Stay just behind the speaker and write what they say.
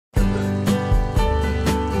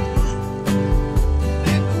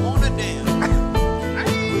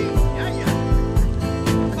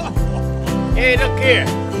Hey, look here.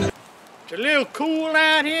 It's a little cool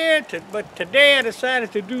out here, but today I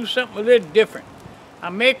decided to do something a little different.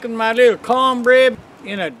 I'm making my little cornbread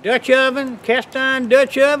in a Dutch oven, cast iron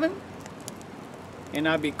Dutch oven, and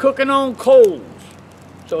I'll be cooking on coals.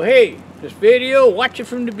 So hey, this video, watch it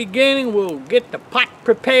from the beginning. We'll get the pot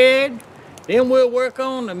prepared, then we'll work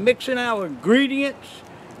on the mixing our ingredients,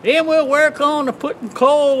 then we'll work on the putting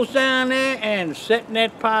coals down there and setting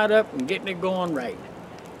that pot up and getting it going right.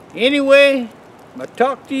 Anyway, I'll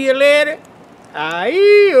talk to you later.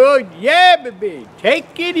 Aye, oh yeah, baby.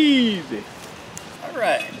 Take it easy. All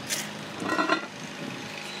right. Let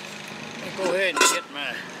me go ahead and get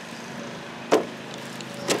my...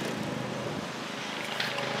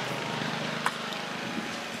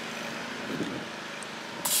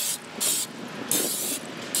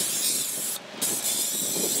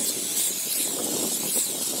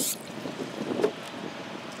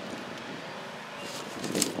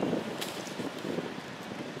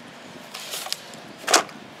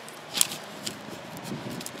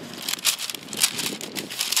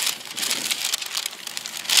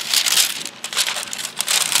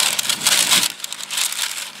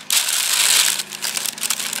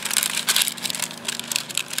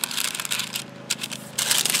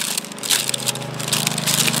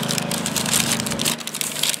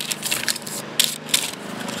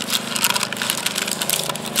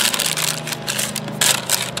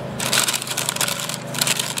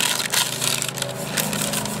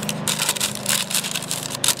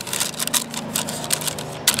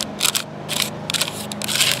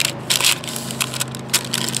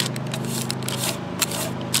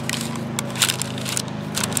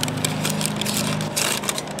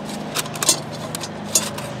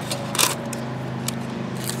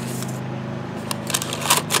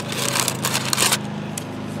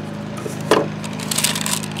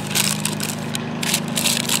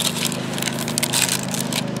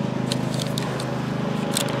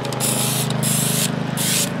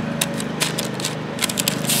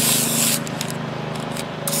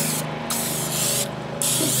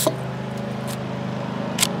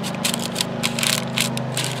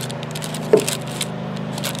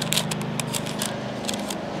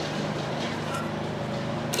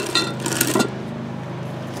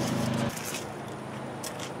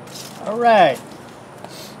 All right,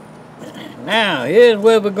 now here's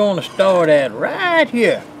where we're going to start at, right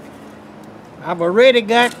here. I've already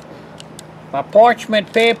got my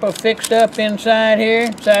parchment paper fixed up inside here,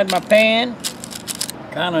 inside my pan.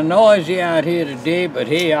 Kind of noisy out here today, but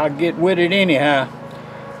hey, I'll get with it anyhow.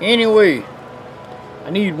 Anyway,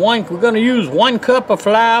 we're going to use 1 cup of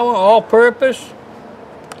flour, all purpose.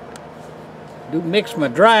 Mix my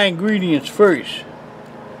dry ingredients first.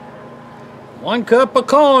 1 cup of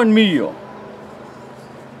cornmeal.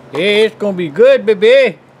 Yeah, it's gonna be good,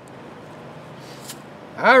 baby.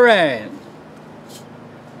 All right.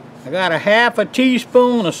 I got a 1/2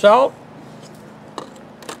 teaspoon of salt.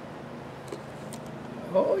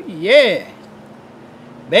 Oh yeah.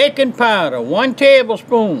 Baking powder, 1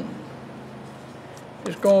 tablespoon.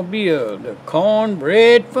 It's gonna be the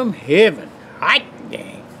cornbread from heaven. Hot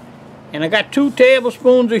dang. And I got 2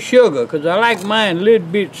 tablespoons of sugar, because I like mine a little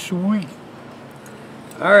bit sweet.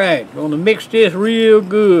 Alright, gonna mix this real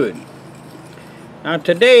good. Now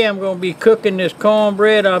today I'm gonna be cooking this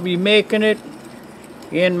cornbread. I'll be making it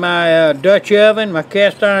in my Dutch oven, my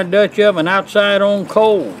cast iron Dutch oven, outside on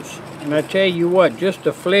coals. And I tell you what, just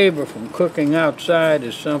the flavor from cooking outside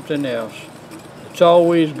is something else. It's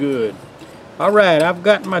always good. Alright, I've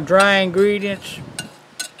got my dry ingredients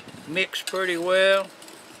mixed pretty well.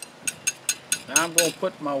 Now I'm gonna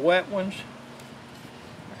put my wet ones.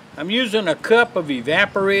 I'm using a cup of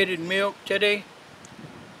evaporated milk today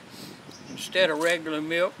instead of regular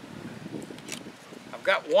milk. I've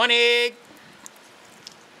got 1 egg.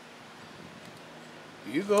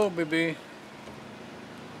 You go, baby.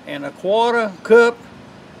 And a 1/4 cup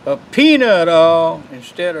of peanut oil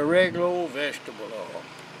instead of regular old vegetable oil.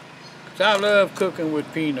 'Cause I love cooking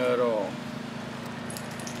with peanut oil.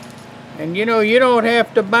 And you know, you don't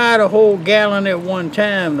have to buy the whole gallon at one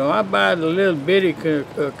time, though. I buy the little bitty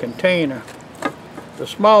container, the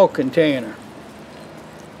small container.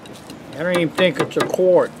 I don't even think it's a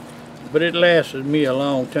quart, but it lasts me a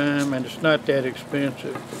long time, and it's not that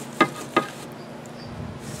expensive.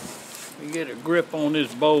 Let me get a grip on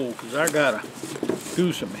this bowl, because I gotta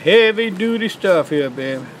do some heavy-duty stuff here,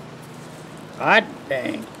 baby. Hot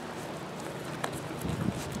dang.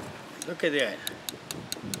 Look at that.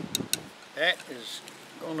 That is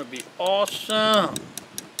going to be awesome.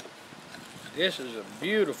 This is a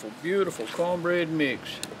beautiful, beautiful cornbread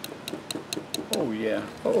mix. Oh yeah,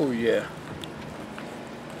 oh yeah.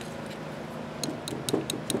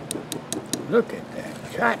 Look at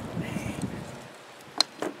that chutney.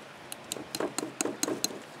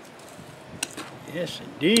 Yes,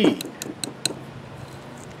 indeed.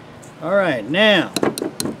 All right, now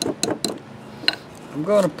I'm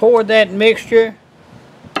going to pour that mixture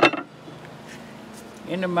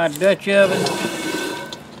into my Dutch oven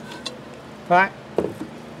pot.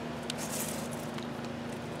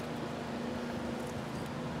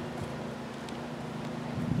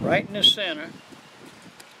 Right in the center.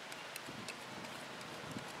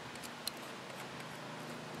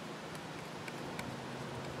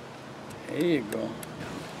 There you go.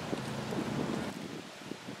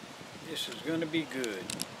 This is going to be good.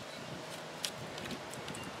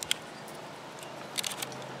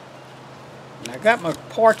 And I got my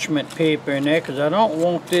parchment paper in there because I don't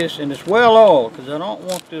want this, and it's well oiled because I don't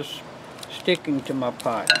want this sticking to my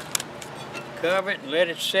pot. Cover it and let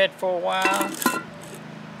it set for a while.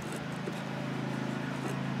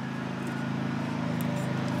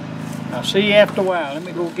 I'll see you after a while. Let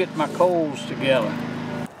me go get my coals together.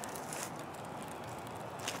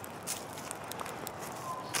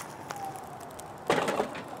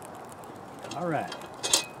 All right.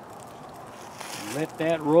 Let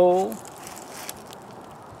that roll.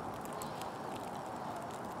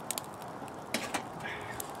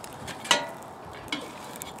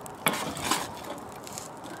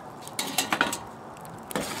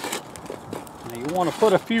 Now you want to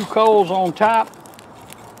put a few coals on top,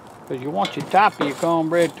 because you want your top of your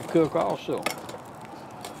cornbread to cook also.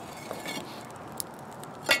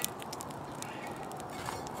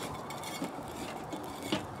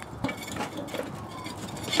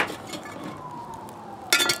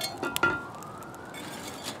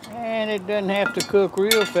 And it doesn't have to cook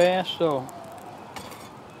real fast, so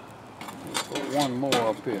let's put one more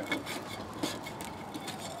up here.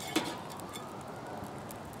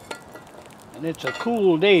 And it's a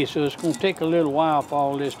cool day, so it's going to take a little while for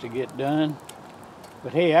all this to get done.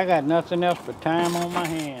 But hey, I got nothing else but time on my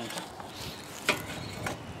hands.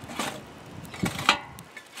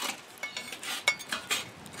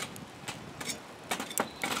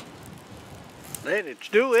 Let's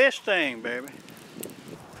do this thing, baby.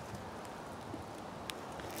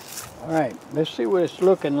 All right, let's see what it's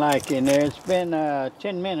looking like in there. It's been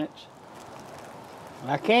 10 minutes.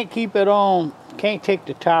 I can't keep it on, can't take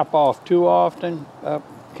the top off too often,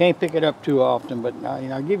 can't pick it up too often, but you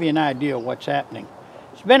know, I'll give you an idea of what's happening.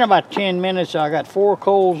 It's been about 10 minutes, so I got 4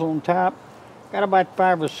 coals on top, got about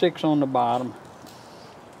 5 or 6 on the bottom.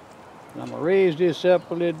 And I'm going to raise this up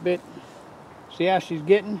a little bit. See how she's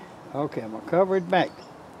getting? Okay, I'm going to cover it back.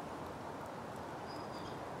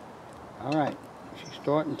 All right, she's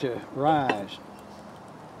starting to rise.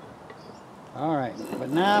 All right, but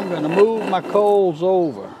now I'm going to move my coals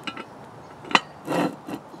over.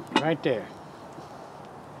 Right there.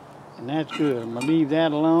 And that's good. I'm going to leave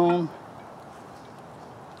that alone.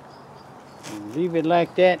 And leave it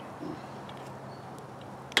like that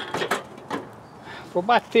for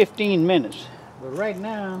about 15 minutes. But right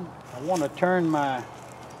now, I want to turn my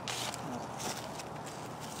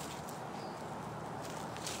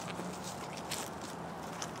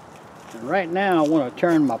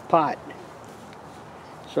pot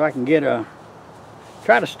so I can get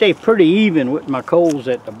try to stay pretty even with my coals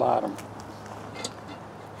at the bottom.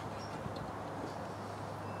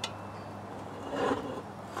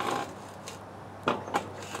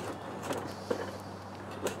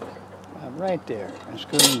 Right there, that's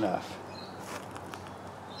good enough.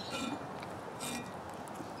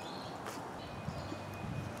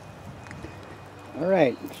 All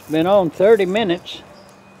right, it's been on 30 minutes.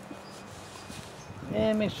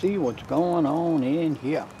 Let me see what's going on in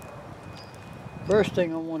here. First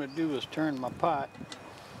thing I want to do is turn my pot.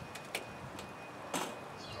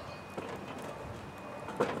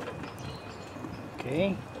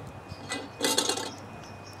 Okay.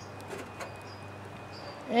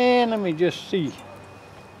 And let me just see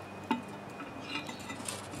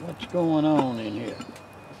what's going on in here.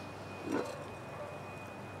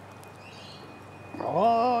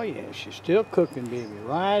 Oh yeah, she's still cooking, baby.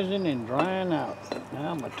 Rising and drying out.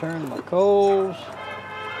 Now I'm going to turn my coals.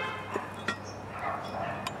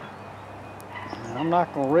 And I'm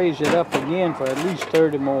not going to raise it up again for at least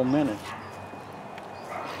 30 more minutes.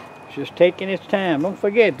 It's just taking its time. Don't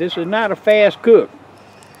forget, this is not a fast cook.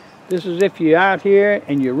 This is if you're out here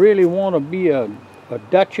and you really want to be a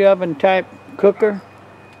Dutch oven type cooker,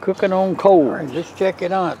 cooking on coals. All right, let's check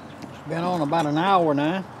it out. It's been on about an hour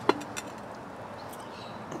now.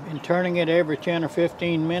 Been turning it every 10 or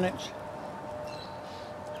 15 minutes.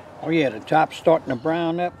 Oh yeah, the top's starting to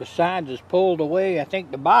brown up. The sides is pulled away. I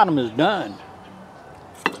think the bottom is done.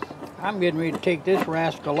 I'm getting ready to take this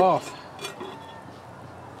rascal off.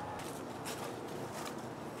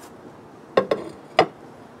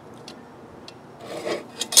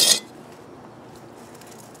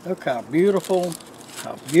 Look how beautiful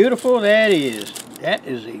that is. That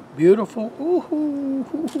is a beautiful,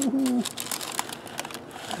 ooh,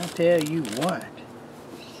 I'll tell you what.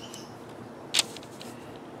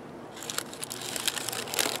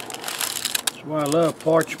 That's why I love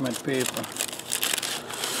parchment paper.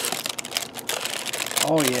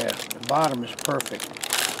 Oh yeah, the bottom is perfect.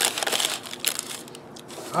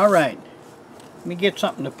 Alright, let me get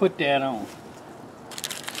something to put that on.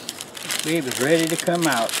 This baby's ready to come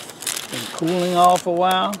out. Been cooling off a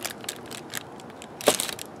while.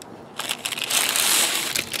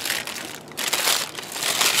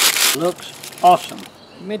 Looks awesome.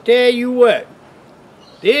 Let me tell you what,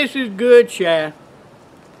 this is good, Shy.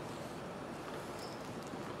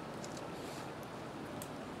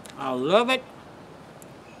 I love it.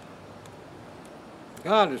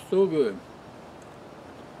 God, it's so good.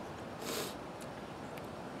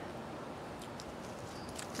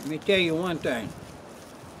 Let me tell you one thing.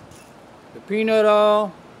 The peanut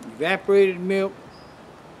oil, evaporated milk,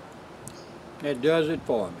 that does it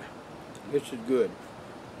for me. This is good.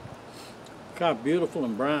 Look how beautiful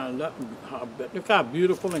and brown, look how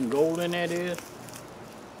beautiful and golden that is.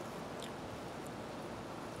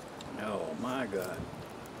 Oh my God.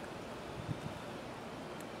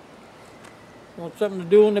 Want something to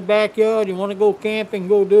do in the backyard? You want to go camping?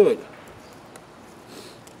 Go do it.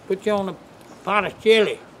 Put you on a pot of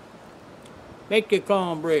chili. Make your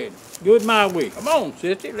cornbread. Do it my way. Come on,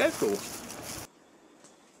 sissy, let's go.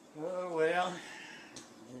 Oh well,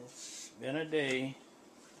 it's been a day.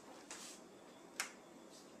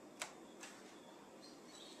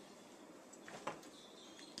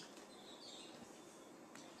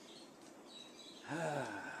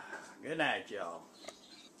 Good night, y'all.